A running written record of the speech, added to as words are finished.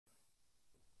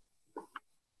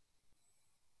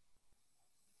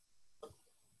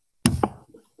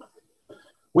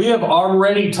We have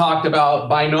already talked about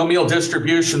binomial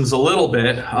distributions a little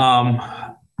bit.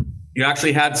 You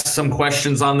actually had some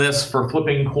questions on this for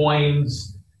flipping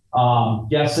coins,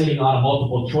 guessing on a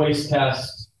multiple choice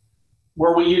test,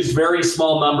 where we use very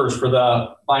small numbers for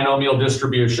the binomial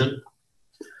distribution.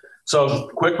 So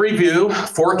quick review,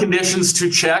 4 conditions to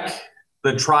check.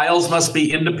 The trials must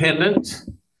be independent.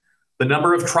 The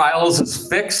number of trials is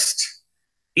fixed.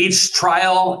 Each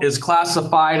trial is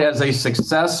classified as a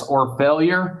success or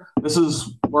failure. This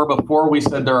is where before we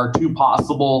said there are 2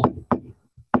 possible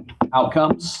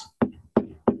outcomes.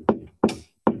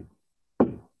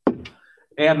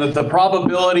 And that the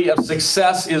probability of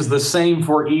success is the same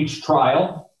for each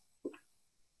trial.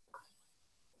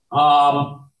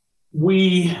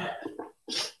 We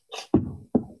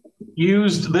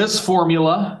used this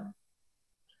formula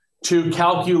to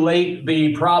calculate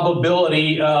the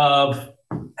probability of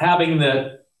having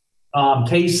the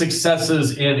K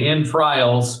successes in N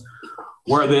trials,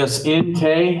 where this NK,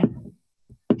 in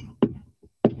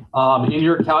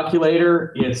your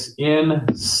calculator, it's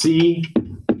NCK.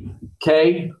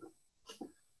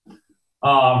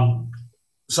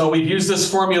 So we've used this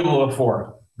formula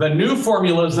before. The new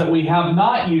formulas that we have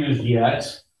not used yet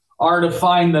are to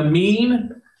find the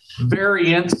mean,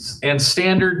 variance, and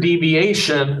standard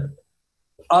deviation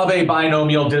of a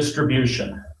binomial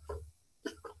distribution.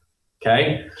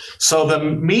 Okay, so the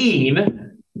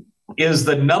mean is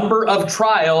the number of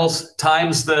trials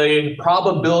times the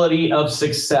probability of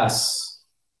success.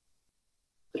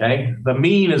 Okay, the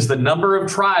mean is the number of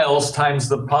trials times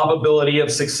the probability of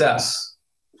success.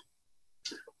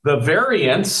 The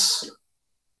variance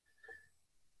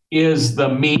is the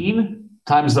mean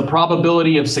times the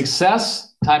probability of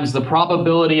success times the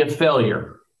probability of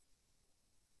failure.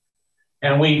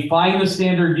 And we find the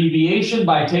standard deviation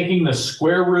by taking the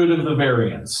square root of the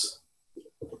variance.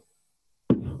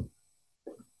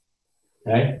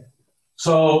 Okay,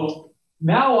 so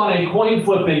now on a coin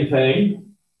flipping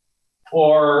thing,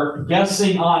 or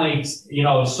guessing on a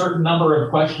certain number of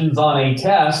questions on a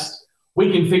test,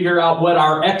 we can figure out what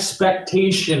our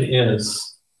expectation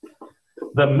is.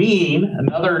 The mean,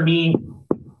 another mean,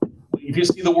 if you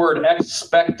see the word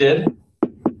expected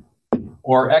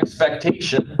or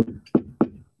expectation,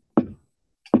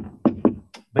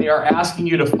 they are asking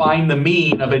you to find the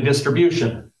mean of a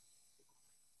distribution.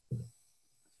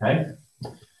 Okay,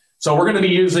 so we're going to be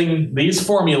using these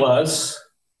formulas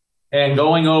and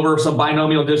going over some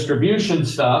binomial distribution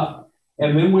stuff,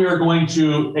 and then we are going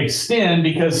to extend,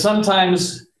 because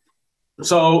sometimes,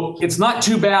 so it's not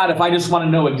too bad if I just want to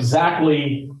know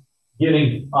exactly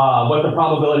getting what the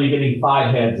probability of getting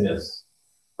 5 heads is.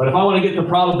 But if I want to get the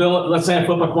probability, let's say I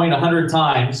flip a coin 100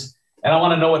 times, and I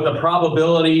want to know what the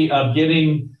probability of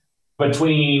getting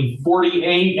between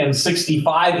 48 and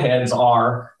 65 heads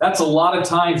are, that's a lot of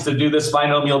times to do this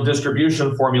binomial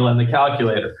distribution formula in the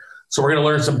calculator. So we're going to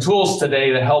learn some tools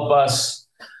today to help us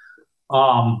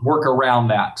work around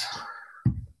that.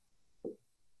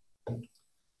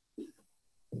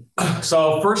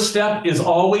 So first step is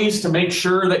always to make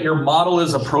sure that your model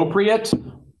is appropriate.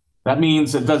 That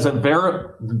means it doesn't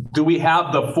do we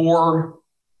have the 4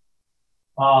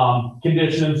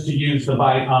 conditions to use the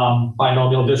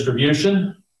binomial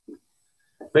distribution?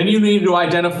 Then you need to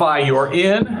identify your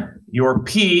N, your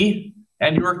P,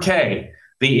 and your K.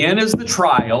 The N is the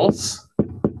trials.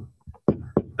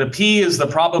 The P is the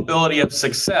probability of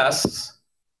success.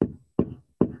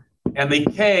 And the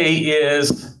K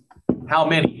is how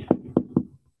many?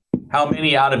 How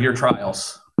many out of your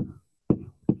trials?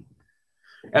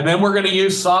 And then we're going to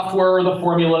use software or the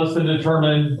formulas to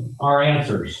determine our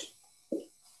answers.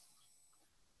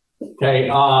 Okay,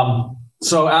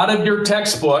 so out of your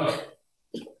textbook,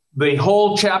 the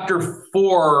whole chapter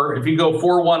 4, if you go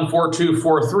 4.1, 4.2,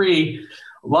 4.3,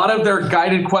 a lot of their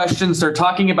guided questions, they're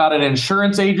talking about an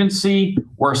insurance agency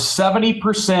where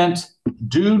 70%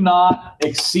 do not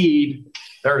exceed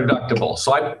their deductible.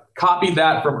 So I copied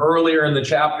that from earlier in the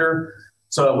chapter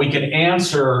so that we can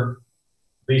answer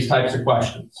these types of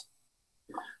questions.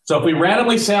 So if we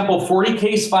randomly sample 40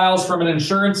 case files from an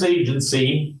insurance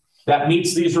agency that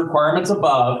meets these requirements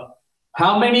above,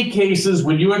 how many cases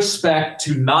would you expect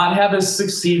to not have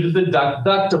succeeded the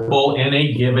deductible in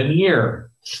a given year?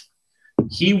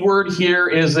 Keyword here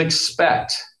is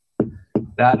expect.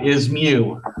 That is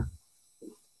mu.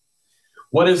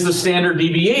 What is the standard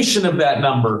deviation of that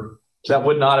number that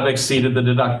would not have exceeded the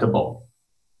deductible?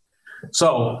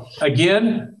 So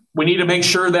again, we need to make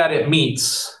sure that it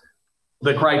meets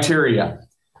the criteria.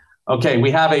 Okay,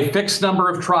 we have a fixed number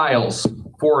of trials,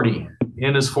 40.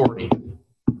 N is 40.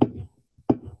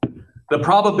 The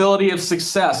probability of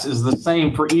success is the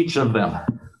same for each of them.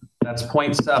 That's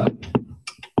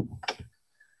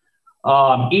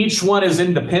 0.7. Each one is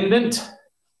independent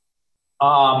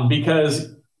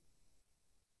because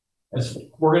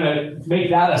we're going to make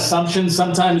that assumption.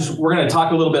 Sometimes we're going to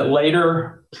talk a little bit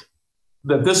later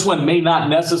that this one may not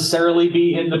necessarily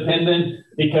be independent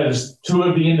because two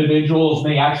of the individuals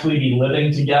may actually be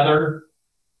living together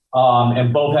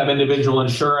and both have individual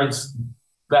insurance,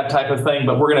 that type of thing.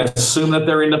 But we're going to assume that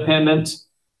they're independent.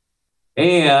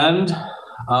 And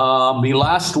the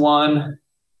last one,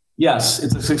 yes,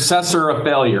 it's a success or a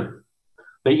failure.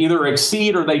 They either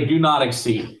exceed or they do not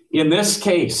exceed. In this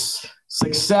case,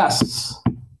 success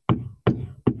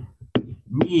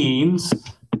means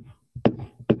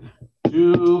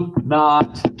do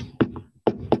not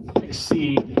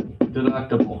exceed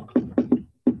deductible.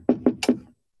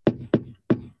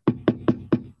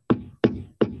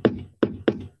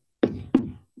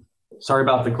 Sorry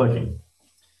about the clicking.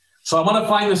 So I want to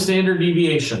find the standard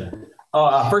deviation.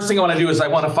 First thing I want to do is I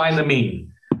want to find the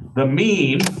mean. The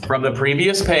mean from the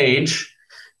previous page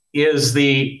is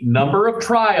the number of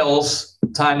trials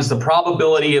times the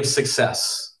probability of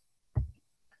success.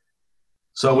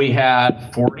 So we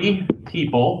had 40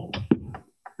 people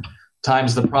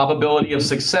times the probability of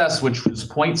success, which was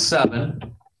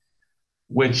 0.7,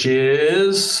 which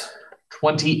is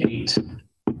 28.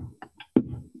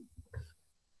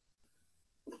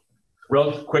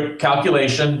 Real quick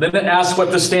calculation. Then it asks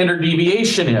what the standard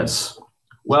deviation is.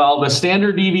 Well, the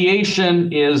standard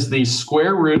deviation is the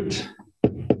square root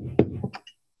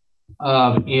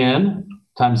of n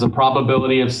times the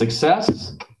probability of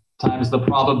success times the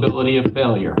probability of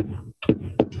failure.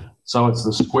 So it's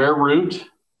the square root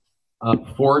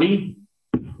of 40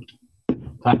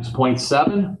 times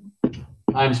 0.7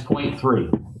 times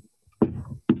 0.3.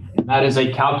 And that is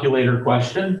a calculator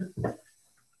question.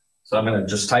 So I'm going to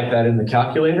just type that in the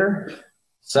calculator.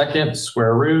 Second,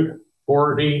 square root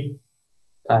 40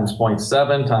 times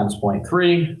 0.7 times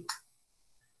 0.3.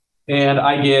 And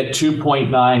I get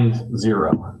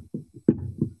 2.90.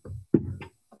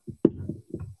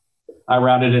 I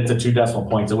rounded it to 2 decimal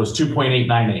points. It was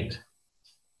 2.898.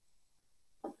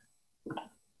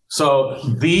 So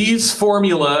these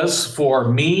formulas for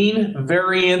mean,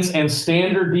 variance, and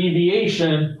standard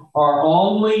deviation are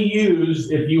only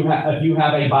used if you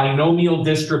have a binomial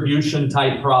distribution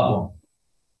type problem.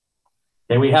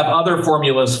 Okay, we have other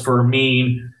formulas for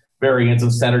mean, variance,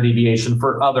 and standard deviation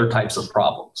for other types of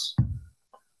problems.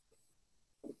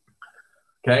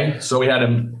 Okay, so we had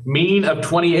a mean of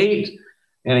 28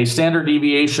 and a standard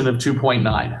deviation of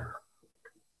 2.9.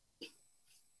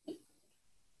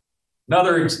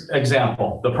 Another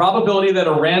example, the probability that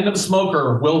a random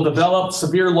smoker will develop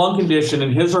severe lung condition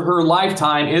in his or her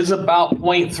lifetime is about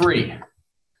 0.3.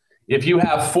 If you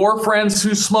have 4 friends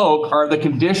who smoke, are the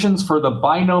conditions for the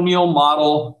binomial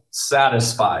model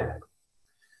satisfied?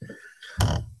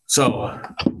 So,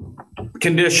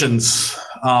 conditions.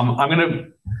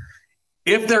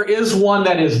 If there is one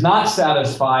that is not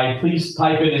satisfied, please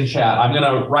type it in chat. I'm going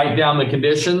to write down the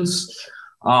conditions.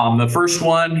 The first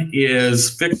one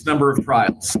is fixed number of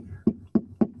trials.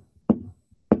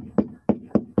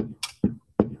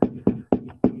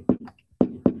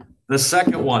 The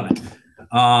second one,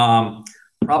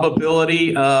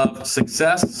 probability of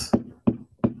success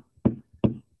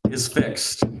is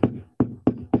fixed.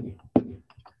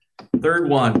 Third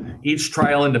one, each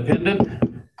trial independent.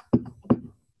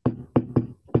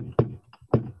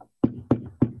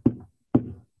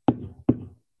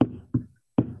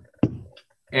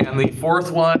 And the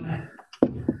fourth one,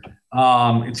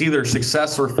 it's either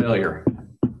success or failure.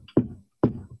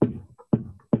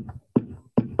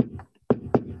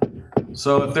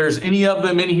 So if there's any of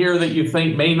them in here that you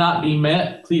think may not be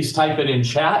met, please type it in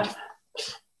chat.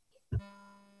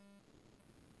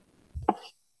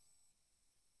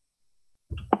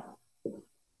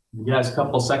 You guys a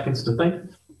couple seconds to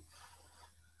think.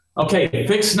 Okay,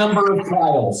 fixed number of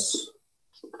trials.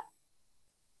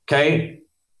 Okay.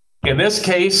 In this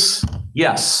case,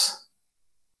 yes.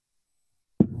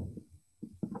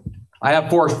 I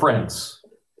have 4 friends.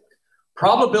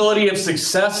 Probability of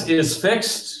success is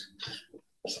fixed.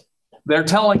 They're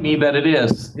telling me that it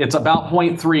is. It's about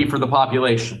 0.3 for the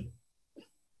population.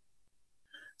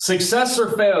 Success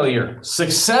or failure?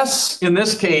 Success in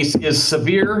this case is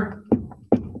severe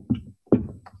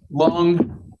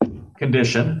lung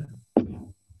condition.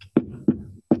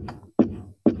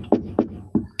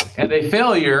 And a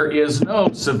failure is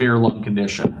no severe lung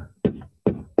condition.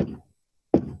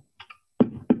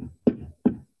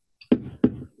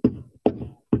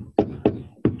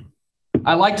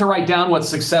 I like to write down what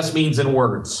success means in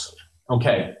words.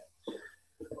 Okay.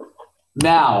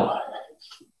 Now,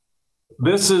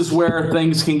 this is where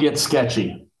things can get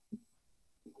sketchy.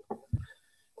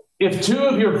 If two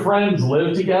of your friends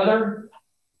live together,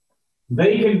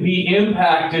 they can be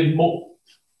impacted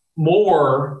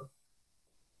more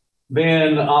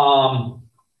than,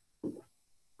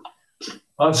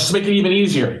 let's just make it even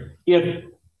easier. If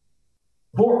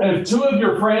two of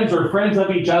your friends are friends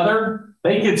of each other,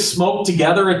 they could smoke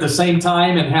together at the same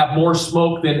time and have more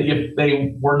smoke than if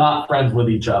they were not friends with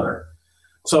each other.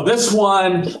 So this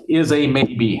one is a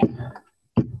maybe.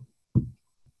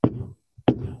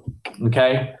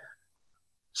 Okay.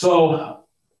 So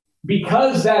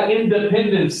because that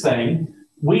independence thing,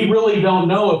 we really don't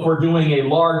know if we're doing a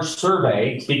large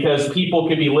survey, because people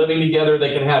could be living together,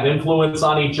 they can have influence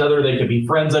on each other, they could be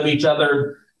friends of each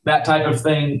other, that type of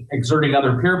thing, exerting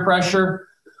other peer pressure.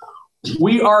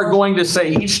 We are going to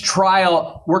say each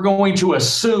trial, we're going to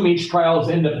assume each trial is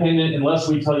independent unless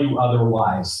we tell you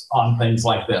otherwise on things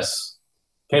like this.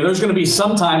 Okay, there's going to be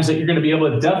some times that you're going to be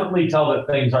able to definitely tell that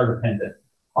things are dependent.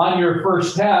 On your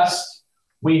first test,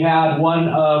 we had one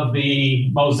of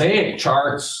the mosaic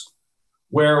charts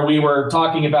where we were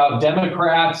talking about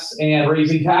Democrats and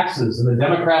raising taxes. And the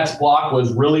Democrats block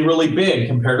was really, really big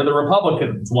compared to the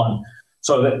Republicans one.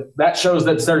 So that shows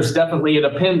that there's definitely a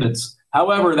dependence.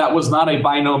 However, that was not a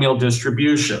binomial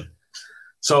distribution.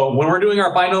 So when we're doing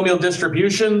our binomial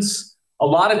distributions, a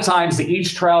lot of times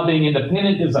each trial being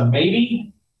independent is a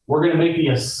maybe. We're going to make the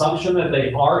assumption that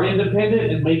they are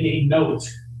independent and make a note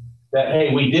that,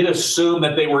 hey, we did assume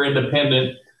that they were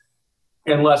independent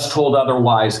unless told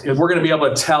otherwise. And we're going to be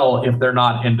able to tell if they're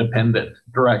not independent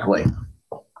directly.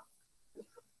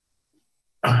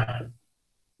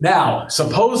 Now,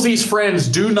 suppose these friends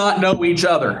do not know each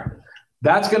other.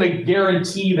 That's going to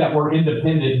guarantee that we're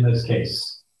independent in this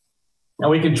case. And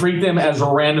we can treat them as a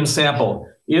random sample.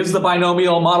 Is the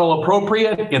binomial model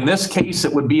appropriate? In this case,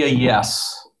 it would be a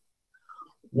yes.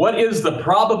 What is the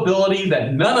probability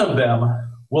that none of them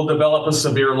will develop a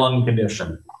severe lung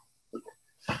condition?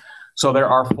 So there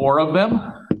are 4 of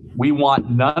them. We want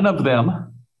none of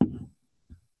them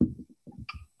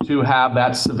to have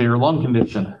that severe lung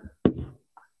condition.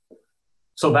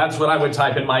 So that's what I would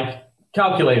type in my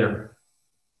calculator.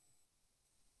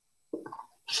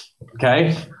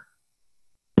 Okay.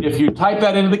 If you type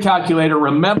that into the calculator,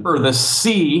 remember the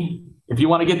C. If you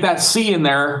want to get that C in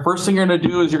there, first thing you're going to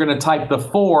do is you're going to type the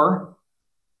 4.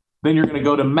 Then you're going to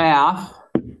go to math.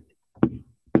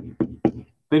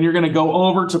 Then you're going to go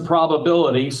over to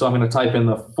probability. So I'm going to type in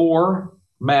the 4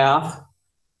 math,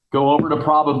 go over to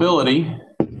probability.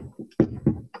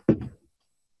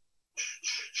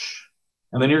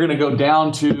 And then you're going to go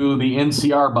down to the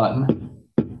NCR button.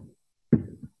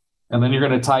 And then you're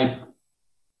going to type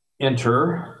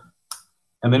enter.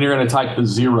 And then you're going to type the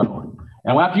 0.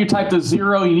 And after you type the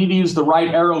 0, you need to use the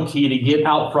right arrow key to get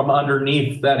out from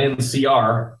underneath that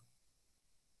NCR.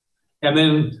 And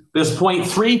then this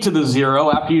 0.3 to the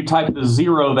 0, after you type the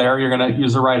 0 there, you're going to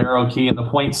use the right arrow key. And the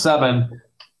 0.7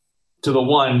 to the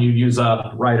 1, you use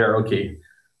a right arrow key.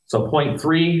 So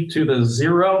 0.3 to the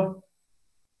 0,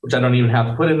 which I don't even have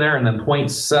to put in there, and then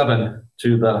 0.7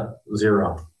 to the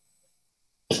 0.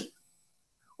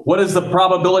 What is the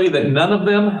probability that none of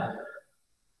them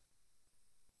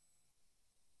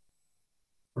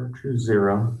are true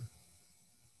 0?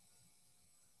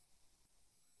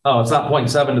 Oh, it's not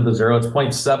 0.7 to the 0, it's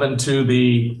 0.7 to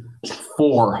the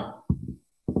 4.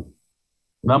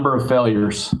 Number of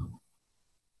failures.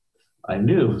 I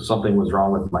knew something was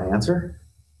wrong with my answer.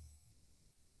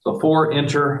 So 4,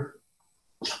 enter,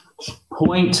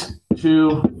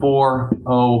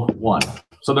 0.2401.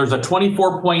 So there's a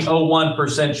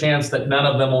 24.01% chance that none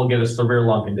of them will get a severe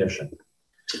lung condition.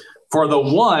 For the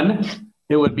 1,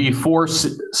 it would be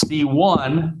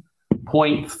 4C1,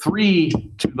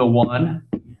 0.3 to the 1,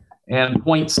 and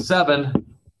 0.7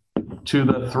 to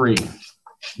the 3.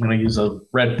 I'm going to use a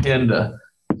red pen to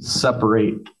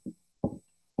separate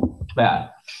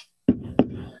that.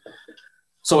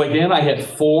 So again, I hit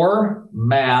 4,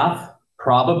 math,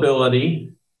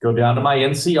 probability, go down to my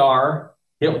NCR,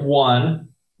 hit 1,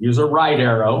 use a right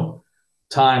arrow,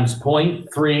 times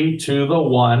 0.3 to the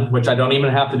 1, which I don't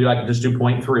even have to do, I can just do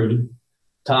 0.3,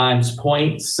 times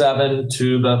 0.7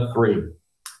 to the 3.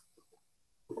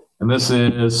 And this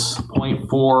is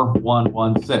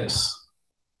 0.4116.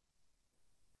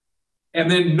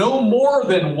 And then no more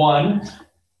than 1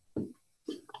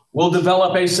 will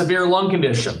develop a severe lung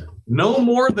condition. No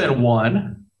more than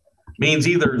 1 means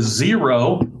either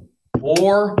 0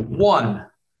 or 1.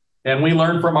 And we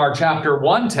learned from our chapter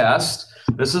 1 test,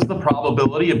 this is the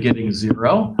probability of getting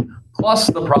 0 plus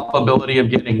the probability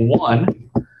of getting 1.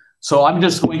 So I'm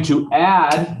just going to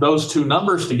add those two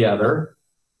numbers together,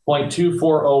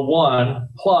 0.2401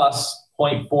 plus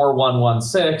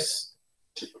 0.4116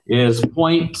 is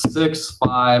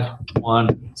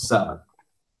 0.6517.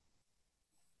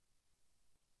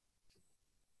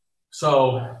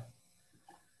 So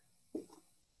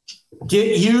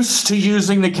get used to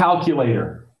using the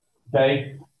calculator,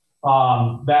 okay?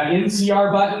 That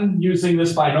NCR button using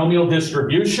this binomial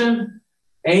distribution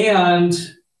and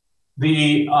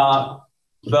the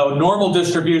normal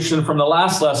distribution from the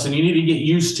last lesson, you need to get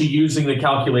used to using the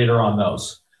calculator on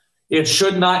those. It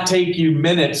should not take you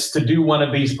minutes to do one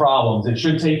of these problems. It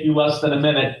should take you less than a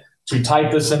minute to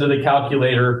type this into the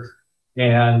calculator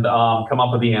and come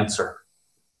up with the answer.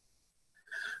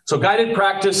 So guided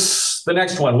practice, the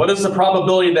next one. What is the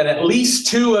probability that at least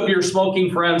 2 of your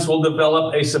smoking friends will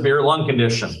develop a severe lung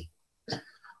condition?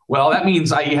 Well, that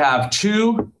means I have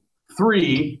 2,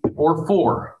 3, or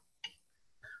 4.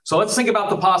 So let's think about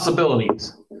the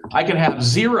possibilities. I can have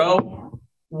 0,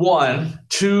 1,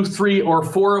 2, 3, or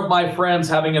 4 of my friends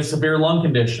having a severe lung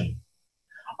condition.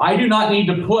 I do not need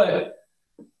to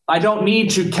I don't need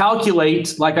to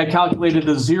calculate like I calculated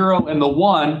the 0 and the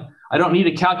 1. I don't need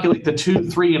to calculate the 2,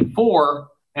 3, and 4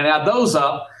 and add those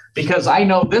up because I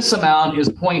know this amount is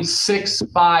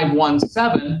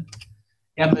 0.6517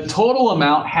 and the total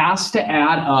amount has to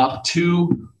add up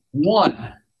to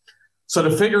 1. So to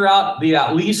figure out the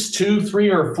at least 2, 3,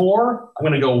 or 4, I'm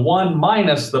going to go 1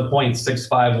 minus the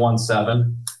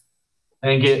 0.6517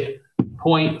 and get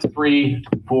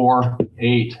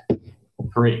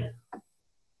 0.3483.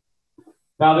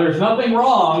 Now there's nothing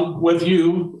wrong with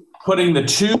you putting the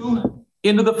 2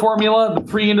 into the formula, the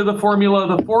 3 into the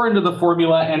formula, the 4 into the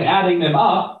formula, and adding them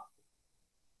up.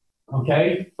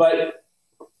 Okay, but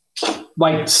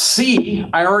like C,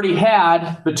 I already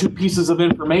had the 2 pieces of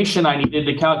information I needed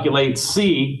to calculate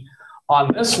C.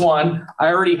 On this one, I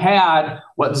already had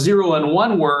what 0 and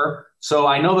 1 were, so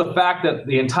I know the fact that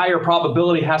the entire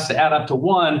probability has to add up to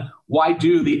 1. Why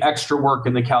do the extra work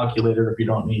in the calculator if you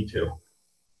don't need to?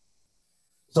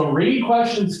 So read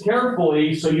questions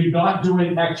carefully so you're not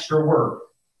doing extra work.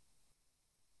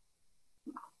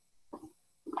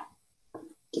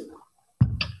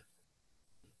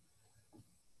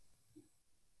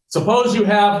 Suppose you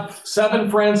have 7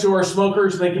 friends who are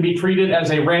smokers. They can be treated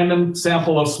as a random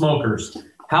sample of smokers.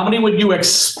 How many would you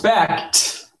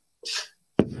expect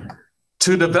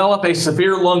to develop a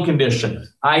severe lung condition?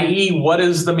 I.e., what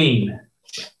is the mean?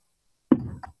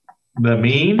 The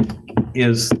mean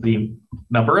is the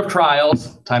number of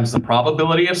trials times the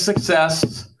probability of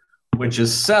success, which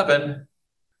is 7.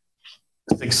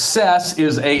 Success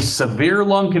is a severe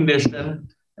lung condition,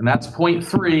 and that's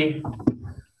 0.3,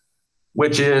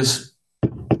 which is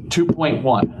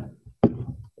 2.1.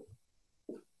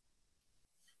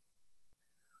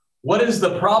 What is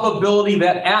the probability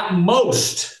that at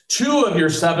most 2 of your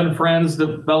 7 friends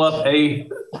develop a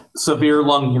severe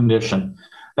lung condition?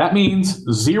 That means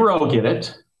 0 get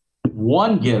it,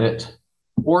 1 get it,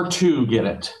 or 2 get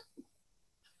it.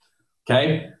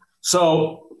 Okay,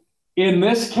 so in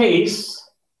this case,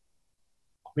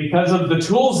 because of the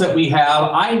tools that we have,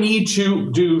 I need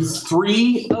to do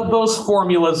 3 of those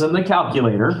formulas in the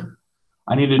calculator.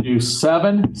 I need to do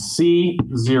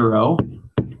 7C0,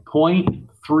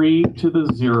 0.3 to the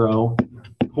 0,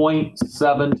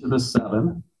 0.7 to the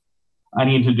 7. I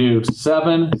need to do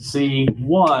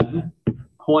 7C1,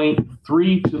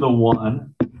 0.3 to the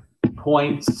 1,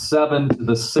 0.7 to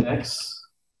the 6,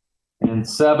 and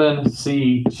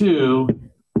 7C2,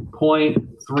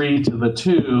 0.3 to the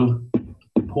 2,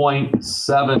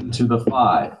 0.7 to the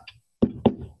 5.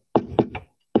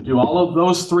 Do all of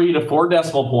those 3 to 4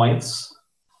 decimal points.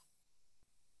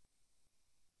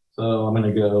 So I'm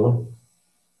going to go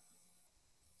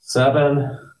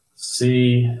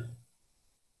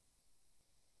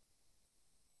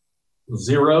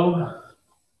 7C0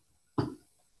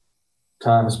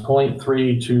 times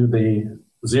 0.3 to the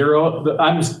 0.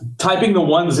 I'm typing the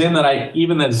ones in that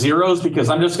even the zeros, because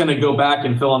I'm just going to go back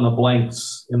and fill in the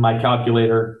blanks in my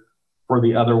calculator for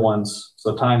the other ones.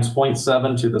 So times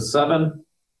 0.7 to the 7.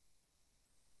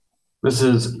 This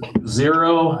is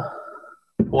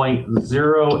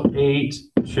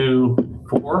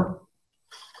 0.0824.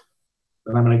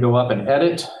 Then I'm going to go up and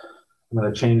edit. I'm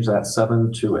going to change that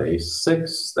 7 to a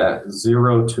 6, that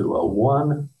 0 to a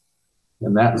 1,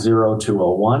 and that 0 to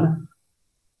a 1.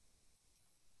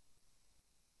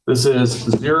 This is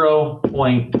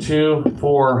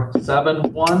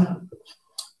 0.2471.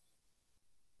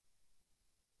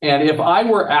 And if I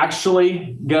were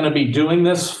actually going to be doing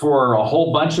this for a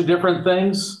whole bunch of different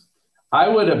things, I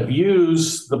would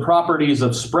abuse the properties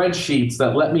of spreadsheets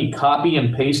that let me copy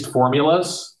and paste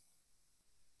formulas.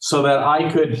 so that I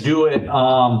could do it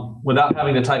without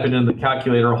having to type it into the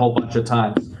calculator a whole bunch of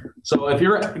times. So if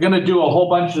you're going to do a whole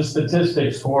bunch of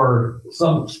statistics for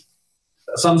some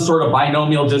sort of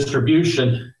binomial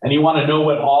distribution, and you want to know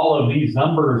what all of these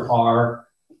numbers are,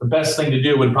 the best thing to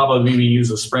do would probably be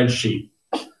use a spreadsheet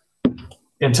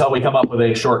until we come up with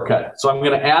a shortcut. So I'm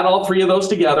going to add all three of those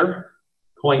together,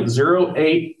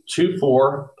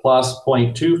 0.0824 plus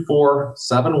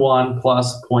 0.2471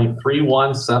 plus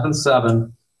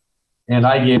 0.3177, and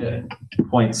I get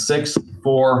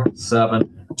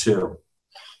 0.6472.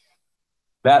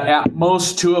 That at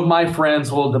most two of my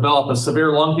friends will develop a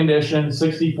severe lung condition,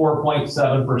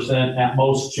 64.7%, at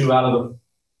most 2 out of the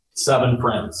 7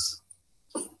 friends.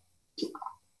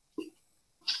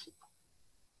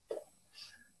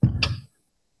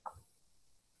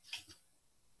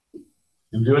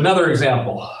 And do another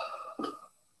example.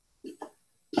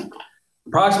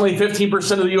 Approximately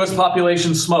 15% of the U.S.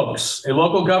 population smokes. A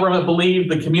local government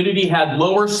believed the community had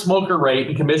lower smoker rate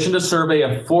and commissioned a survey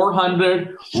of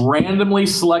 400 randomly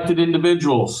selected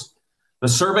individuals. The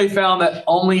survey found that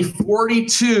only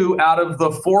 42 out of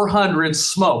the 400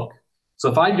 smoke.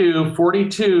 So if I do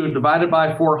 42 divided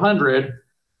by 400,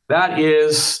 that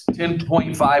is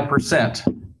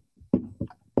 10.5%.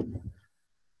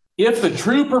 If the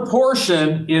true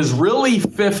proportion is really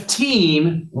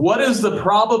 15, what is the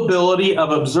probability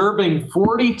of observing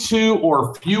 42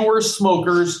 or fewer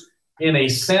smokers in a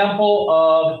sample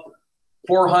of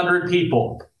 400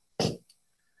 people?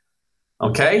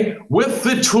 Okay, with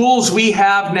the tools we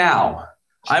have now,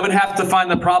 I would have to find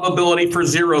the probability for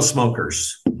 0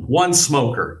 smokers, 1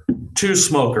 smoker, 2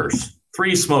 smokers,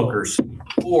 3 smokers,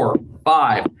 4,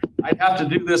 5. I'd have to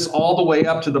do this all the way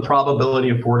up to the probability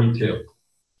of 42.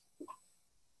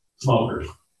 Smokers.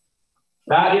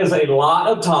 That is a lot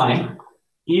of time.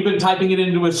 Even typing it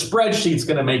into a spreadsheet is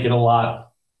going to make it a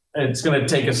lot. It's going to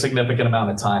take a significant amount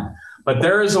of time. But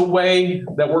there is a way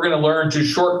that we're going to learn to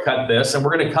shortcut this, and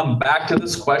we're going to come back to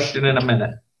this question in a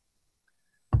minute.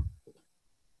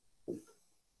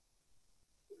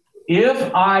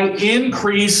 If I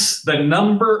increase the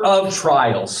number of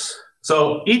trials,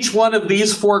 so each one of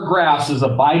these 4 graphs is a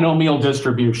binomial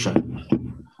distribution.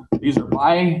 These are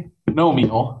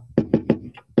binomial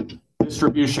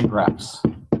distribution graphs.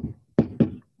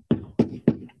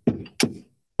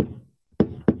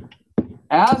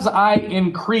 As I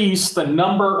increase the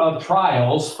number of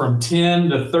trials from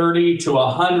 10 to 30 to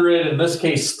 100, in this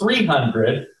case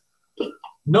 300,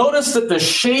 notice that the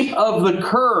shape of the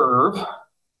curve,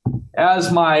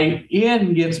 as my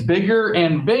n gets bigger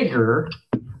and bigger,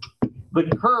 the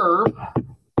curve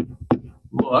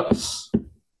looks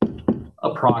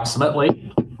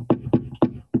approximately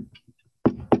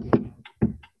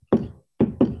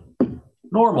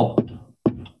normal.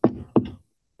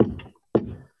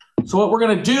 So what we're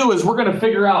going to do is we're going to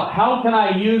figure out how can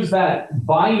I use that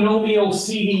binomial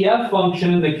CDF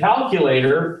function in the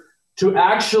calculator to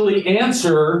actually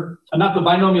answer, not the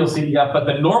binomial CDF, but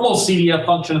the normal CDF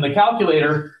function in the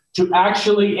calculator to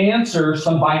actually answer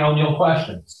some binomial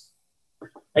questions.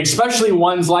 Especially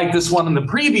ones like this one on the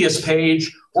previous page,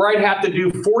 where I'd have to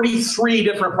do 43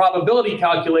 different probability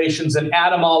calculations and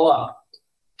add them all up.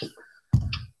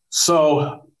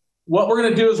 So what we're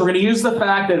going to do is we're going to use the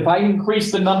fact that if I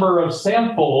increase the number of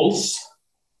samples,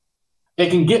 it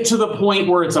can get to the point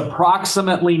where it's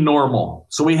approximately normal.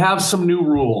 So we have some new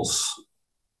rules.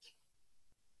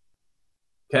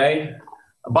 Okay.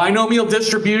 A binomial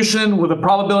distribution with a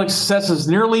probability of success is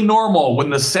nearly normal when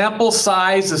the sample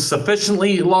size is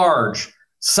sufficiently large,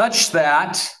 such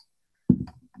that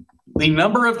the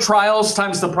number of trials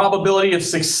times the probability of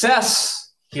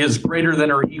success is greater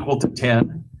than or equal to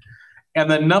 10. And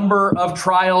the number of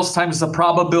trials times the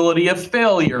probability of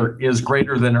failure is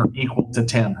greater than or equal to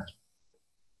 10.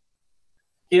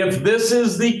 If this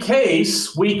is the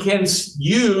case, we can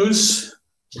use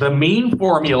the mean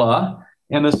formula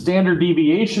and the standard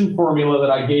deviation formula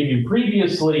that I gave you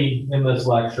previously in this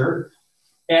lecture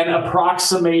and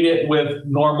approximate it with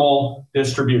normal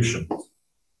distribution.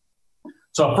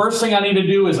 So first thing I need to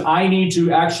do is I need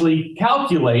to actually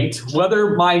calculate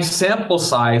whether my sample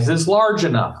size is large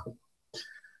enough.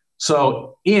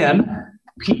 So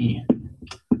NP,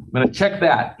 I'm going to check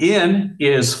that. N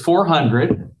is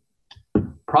 400.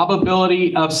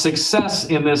 Probability of success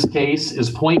in this case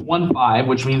is 0.15,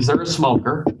 which means they're a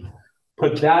smoker.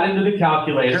 Put that into the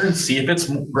calculator and see if it's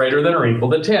greater than or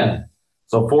equal to 10.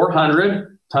 So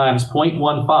 400 times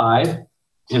 0.15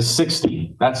 is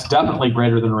 60. That's definitely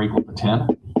greater than or equal to 10.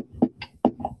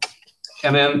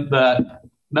 And then the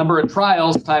number of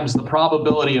trials times the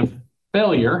probability of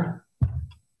failure,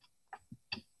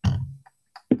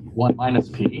 1 minus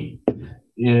P,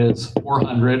 is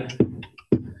 400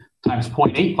 times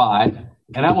 0.85.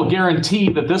 And I will guarantee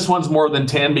that this one's more than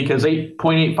 10 because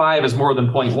 0.85 is more than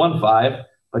 0.15.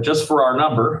 But just for our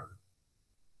number,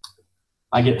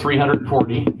 I get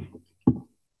 340,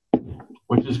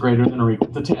 which is greater than or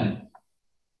equal to 10.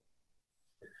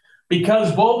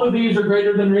 Because both of these are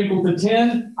greater than or equal to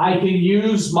 10, I can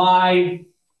use my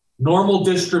normal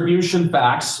distribution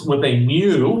facts with a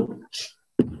mu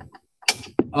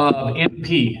of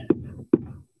NP.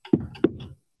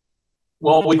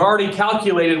 Well, we've already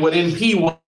calculated what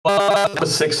NP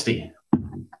was 60.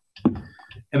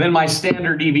 And then my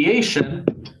standard deviation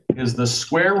is the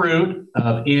square root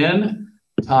of N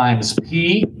times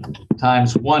P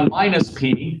times 1 minus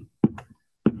P,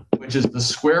 which is the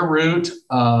square root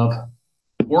of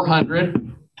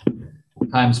 400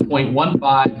 times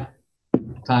 0.15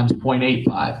 times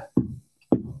 0.85.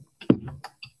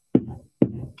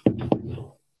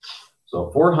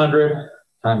 So 400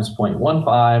 times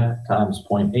 0.15 times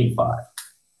 0.85.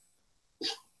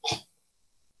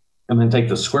 And then take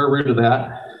the square root of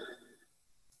that.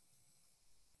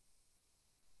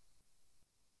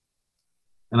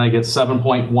 And I get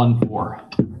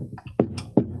 7.14.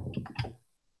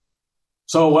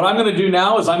 So what I'm going to do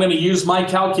now is I'm going to use my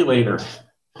calculator.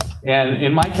 And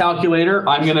in my calculator,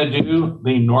 I'm going to do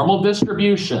the normal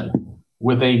distribution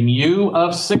with a mu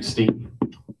of 60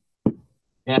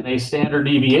 and a standard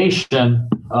deviation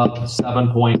of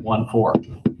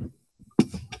 7.14.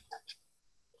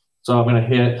 So I'm going to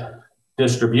hit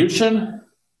distribution,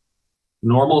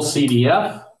 normal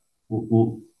CDF.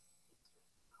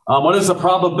 What is the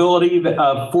probability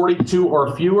of 42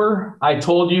 or fewer? I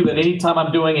told you that anytime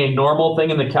I'm doing a normal thing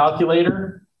in the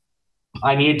calculator,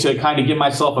 I need to kind of give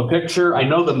myself a picture. I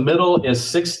know the middle is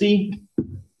 60.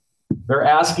 They're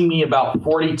asking me about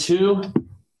 42,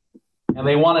 and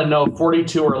they want to know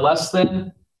 42 or less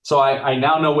than. So I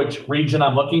now know which region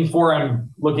I'm looking for.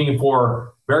 I'm looking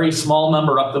for very small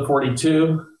number up to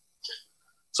 42.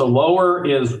 So lower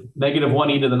is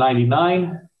 -1e to the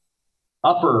 99.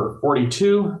 Upper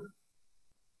 42.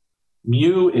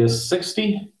 Mu is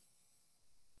 60.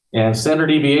 And standard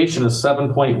deviation is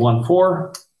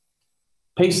 7.14.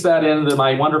 Paste that into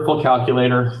my wonderful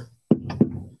calculator.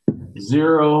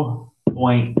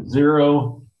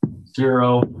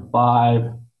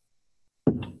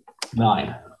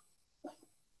 0.0059.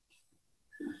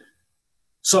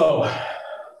 So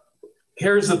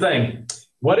here's the thing.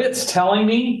 What it's telling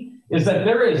me is that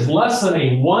there is less than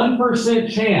a 1%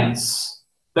 chance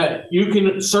that you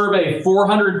can survey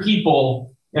 400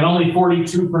 people and only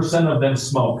 42% of them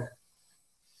smoke.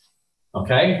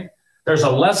 Okay? There's a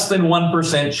less than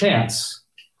 1% chance.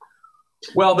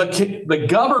 Well, the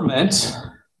government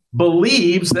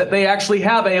believes that they actually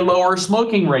have a lower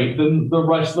smoking rate than the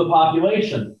rest of the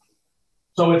population.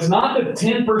 So it's not that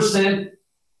 10%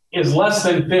 is less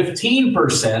than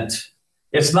 15%.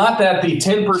 It's not that the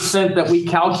 10% that we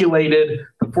calculated,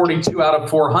 the 42 out of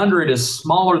 400, is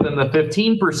smaller than the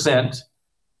 15%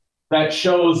 that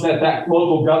shows that that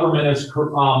local government is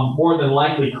more than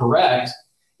likely correct.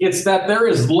 It's that there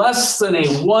is less than a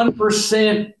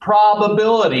 1%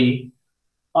 probability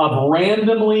of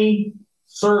randomly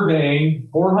surveying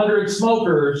 400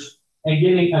 smokers and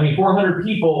getting, 400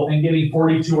 people and getting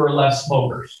 42 or less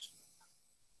smokers.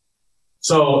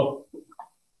 So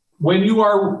when you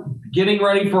are getting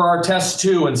ready for our test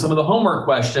 2 and some of the homework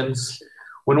questions,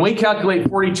 when we calculate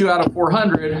 42 out of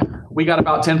 400, we got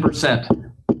about 10%.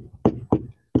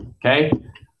 Okay?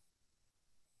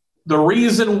 The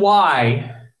reason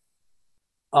why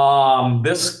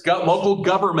this local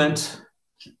government,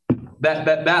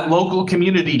 that local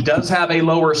community does have a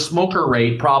lower smoker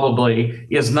rate probably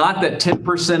is not that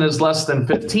 10% is less than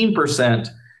 15%.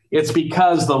 It's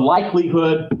because the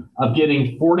likelihood of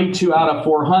getting 42 out of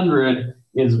 400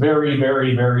 is very,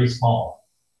 very, very small.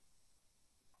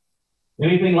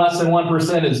 Anything less than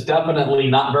 1% is definitely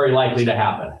not very likely to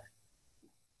happen.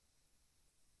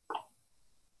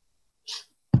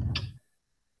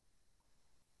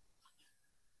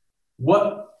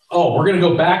 We're going to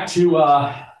go back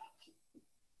to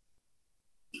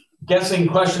guessing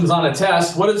questions on a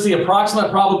test. What is the approximate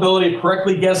probability of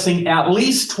correctly guessing at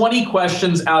least 20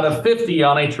 questions out of 50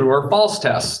 on a true or false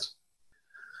test?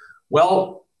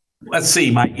 Well, let's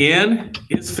see. My N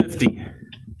is 50.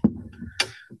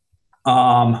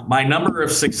 My number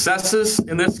of successes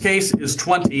in this case is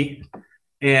 20,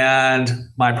 and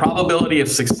my probability of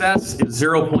success is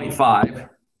 0.5.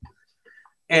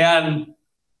 And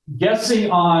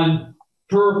guessing on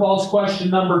true or false question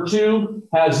number 2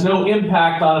 has no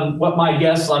impact on what my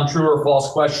guess on true or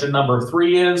false question number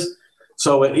 3 is.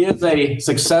 So it is a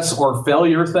success or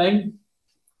failure thing.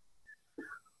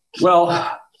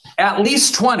 Well, at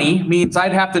least 20 means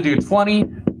I'd have to do 20,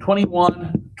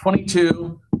 21,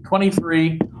 22,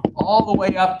 23, all the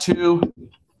way up to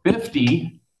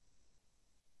 50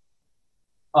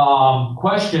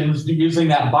 questions using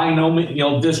that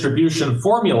binomial distribution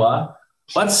formula.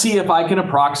 Let's see if I can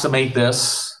approximate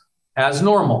this as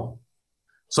normal.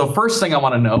 So first thing I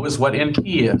want to know is what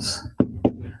NP is.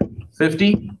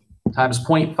 50 times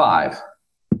 0.5.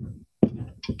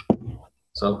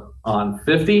 So on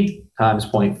 50 times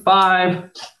 0.5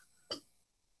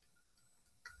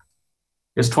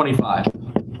 is 25.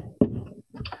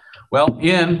 Well,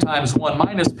 N times 1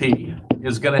 minus P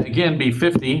is going to again be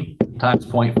 50 times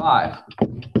 0.5.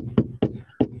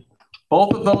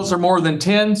 Both of those are more than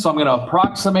 10, so I'm going to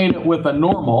approximate it with a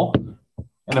normal.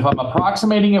 And if I'm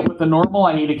approximating it with a normal,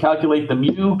 I need to calculate the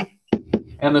mu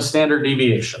and the standard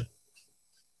deviation.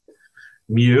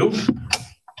 Mu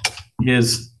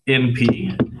is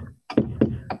NP,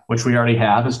 which we already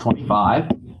have, is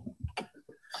 25.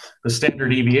 The standard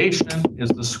deviation is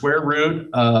the square root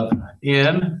of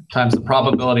N times the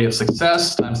probability of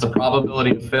success times the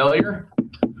probability of failure,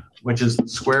 which is the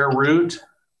square root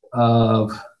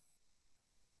of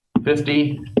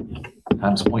 50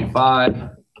 times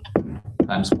 0.5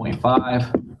 times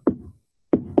 0.5.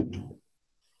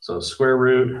 So square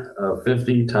root of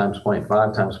 50 times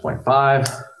 0.5 times 0.5,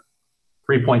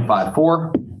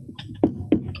 3.54.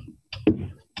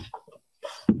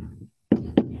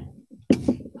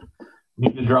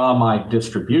 Need to draw my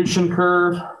distribution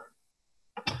curve.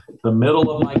 The middle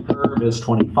of my curve is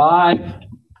 25.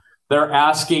 They're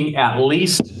asking at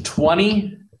least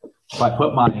 20. So I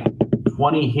put my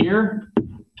 20 here,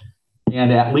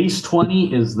 and at least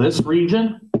 20 is this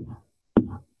region.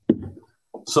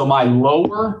 So my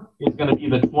lower is going to be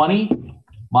the 20.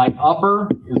 My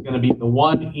upper is going to be the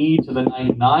 1e to the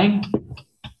 99.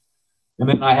 And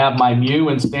then I have my mu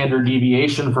and standard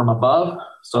deviation from above.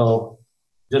 So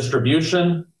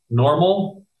distribution,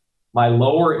 normal. My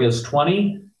lower is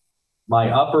 20. My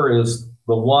upper is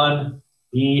the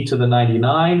 1e to the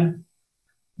 99.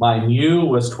 My mu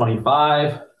was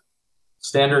 25.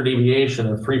 Standard deviation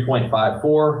of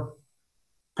 3.54.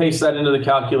 Paste that into the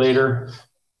calculator.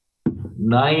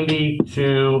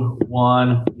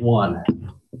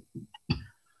 9211.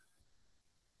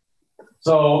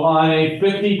 So on a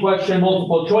 50 question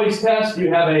multiple choice test,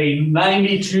 you have a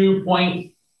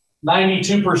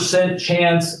 92%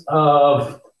 chance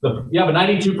of you have a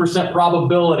 92%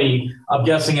 probability of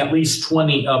guessing at least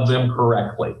 20 of them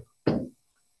correctly.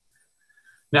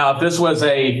 Now, if this was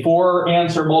a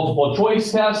 4-answer multiple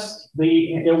choice test,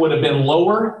 it would have been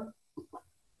lower.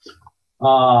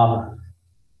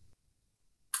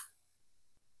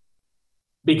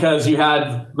 Because you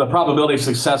had the probability of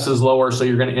success is lower, so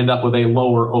you're going to end up with a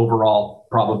lower overall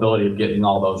probability of getting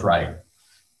all those right.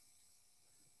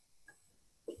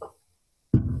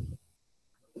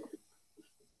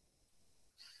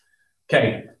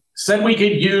 Okay, said we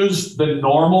could use the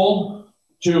normal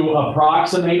to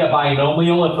approximate a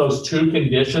binomial if those two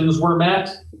conditions were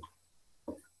met.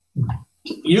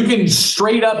 You can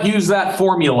straight up use that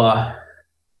formula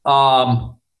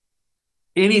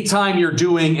anytime you're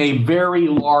doing a very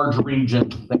large region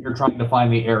that you're trying to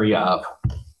find the area of.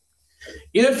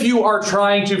 If you are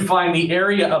trying to find the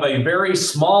area of a very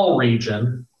small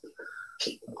region,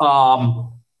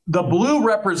 the blue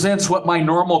represents what my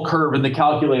normal curve in the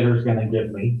calculator is going to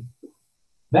give me.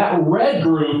 That red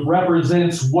group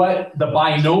represents what the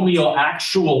binomial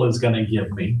actual is going to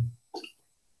give me.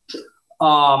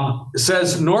 It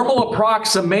says normal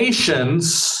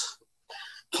approximations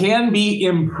can be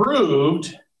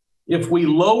improved if we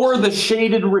lower the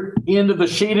shaded end of the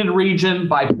shaded region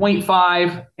by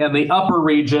 0.5 and the upper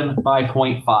region by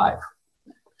 0.5.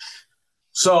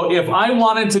 So if I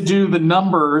wanted to do the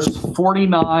numbers,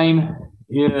 49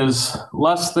 is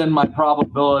less than my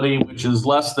probability, which is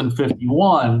less than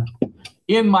 51.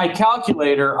 In my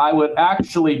calculator, I would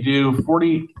actually do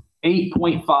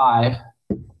 48.5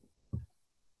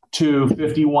 to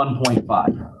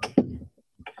 51.5.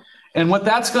 And what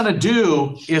that's going to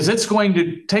do is it's going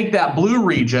to take that blue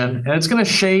region and it's going to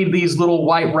shade these little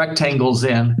white rectangles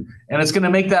in, and it's going to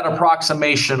make that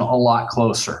approximation a lot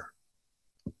closer.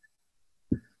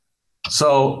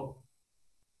 So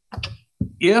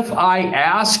if I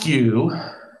ask you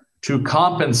to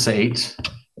compensate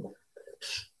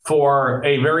for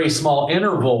a very small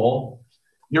interval,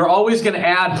 you're always going to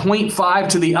add 0.5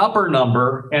 to the upper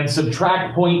number and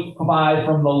subtract 0.5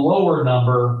 from the lower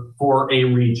number for a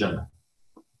region.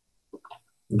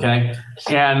 Okay,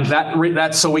 and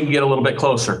that's so we can get a little bit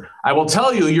closer. I will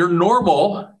tell you, your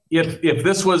normal if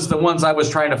this was the ones I was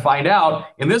trying to find out,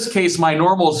 in this case, my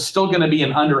normal is still going to be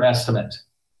an underestimate.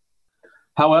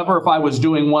 However, if I was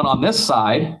doing one on this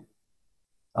side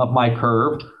of my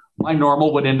curve, my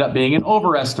normal would end up being an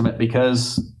overestimate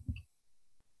because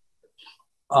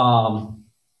no,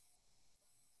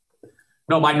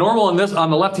 my normal on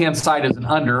the left-hand side is an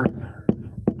under.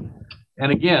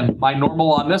 And again, my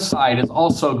normal on this side is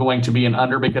also going to be an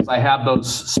under because I have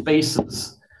those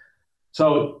spaces.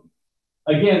 So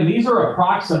again, these are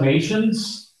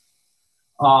approximations.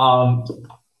 And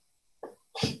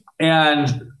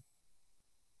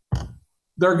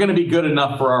they're going to be good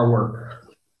enough for our work.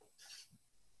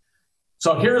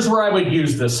 So here's where I would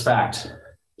use this fact.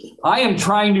 I am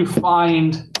trying to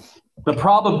find the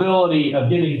probability of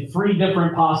getting 3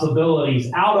 different possibilities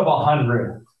out of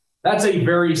 100. That's a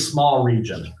very small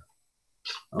region.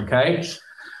 Okay?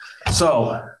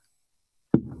 So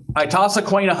I toss a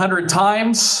coin 100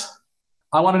 times.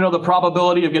 I want to know the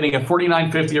probability of getting a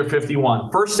 49, 50, or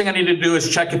 51. First thing I need to do is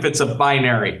check if it's a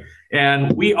binary.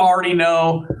 And we already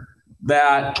know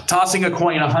that tossing a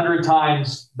coin 100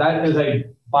 times, that is a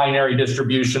binary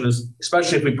distribution,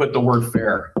 especially if we put the word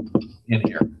fair in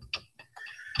here.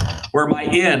 Where my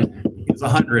n is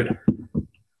 100.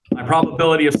 My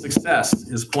probability of success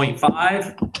is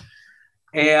 0.5.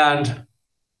 And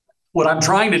what I'm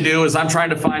trying to do is I'm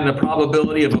trying to find the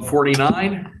probability of a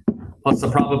 49 plus the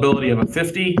probability of a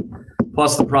 50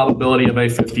 plus the probability of a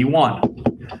 51.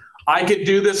 I could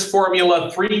do this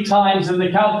formula 3 times in the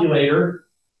calculator,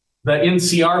 the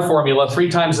NCR formula 3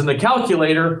 times in the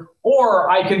calculator, or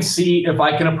I can see if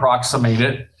I can approximate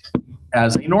it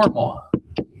as a normal.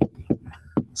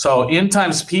 So n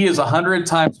times p is 100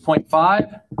 times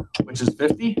 0.5, which is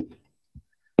 50.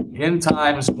 N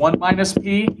times 1 minus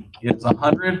p is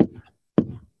 100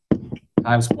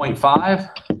 times 0.5,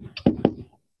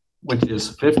 which is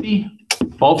 50.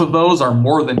 Both of those are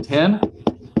more than 10.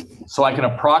 So I can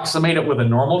approximate it with a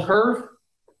normal curve.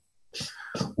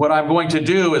 What I'm going to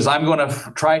do is I'm going to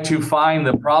try to find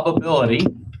the probability,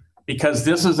 because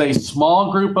this is a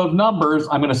small group of numbers.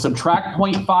 I'm going to subtract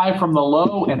 0.5 from the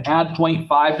low and add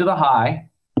 0.5 to the high.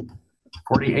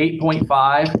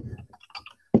 48.5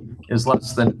 is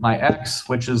less than my x,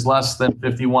 which is less than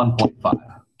 51.5.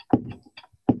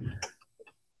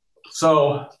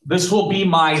 So this will be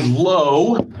my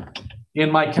low in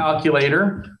my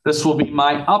calculator. This will be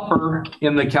my upper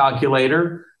in the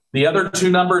calculator. The other 2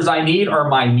 numbers I need are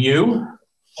my mu,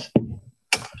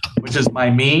 which is my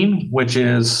mean, which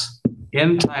is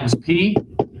n times p,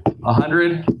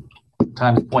 100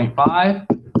 times 0.5,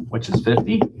 which is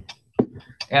 50,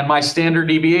 and my standard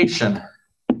deviation,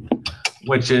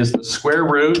 which is the square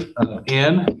root of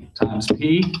n times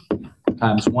p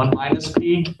times 1 minus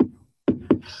p,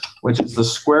 which is the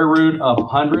square root of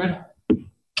 100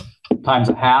 times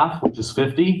a half, which is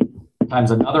 50,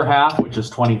 times another half, which is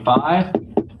 25,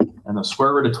 and the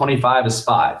square root of 25 is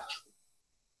 5.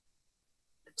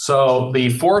 So the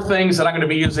 4 things that I'm going to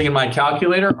be using in my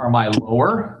calculator are my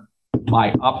lower,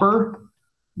 my upper,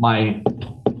 my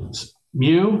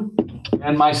mu,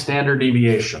 and my standard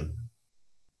deviation.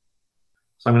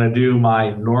 So I'm going to do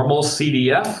my normal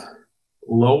CDF.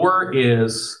 Lower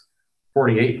is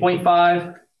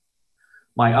 48.5.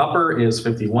 My upper is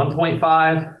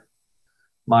 51.5.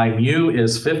 My mu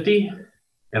is 50.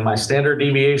 And my standard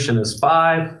deviation is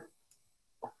 5.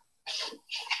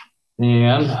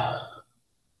 And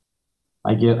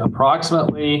I get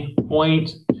approximately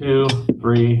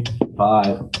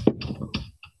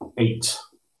 0.2358.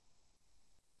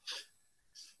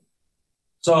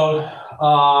 So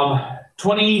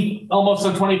almost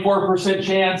a 24%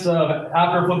 chance of,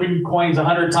 after flipping coins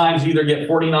 100 times, you either get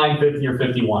 49, 50, or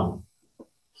 51.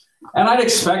 And I'd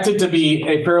expect it to be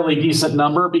a fairly decent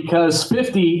number, because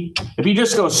 50, if you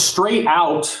just go straight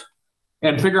out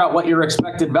and figure out what your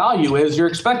expected value is, your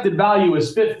expected value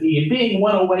is 50, and being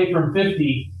 1 away from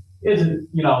 50 isn't,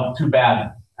 too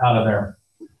bad out of there.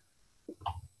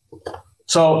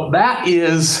 So that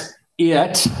is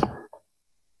it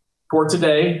for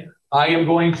today. I am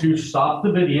going to stop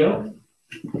the video.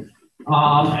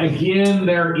 Again,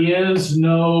 there is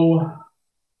no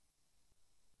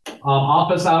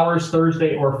office hours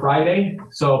Thursday or Friday.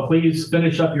 So please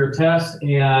finish up your test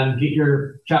and get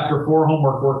your Chapter 4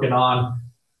 homework working on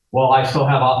while I still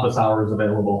have office hours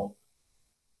available.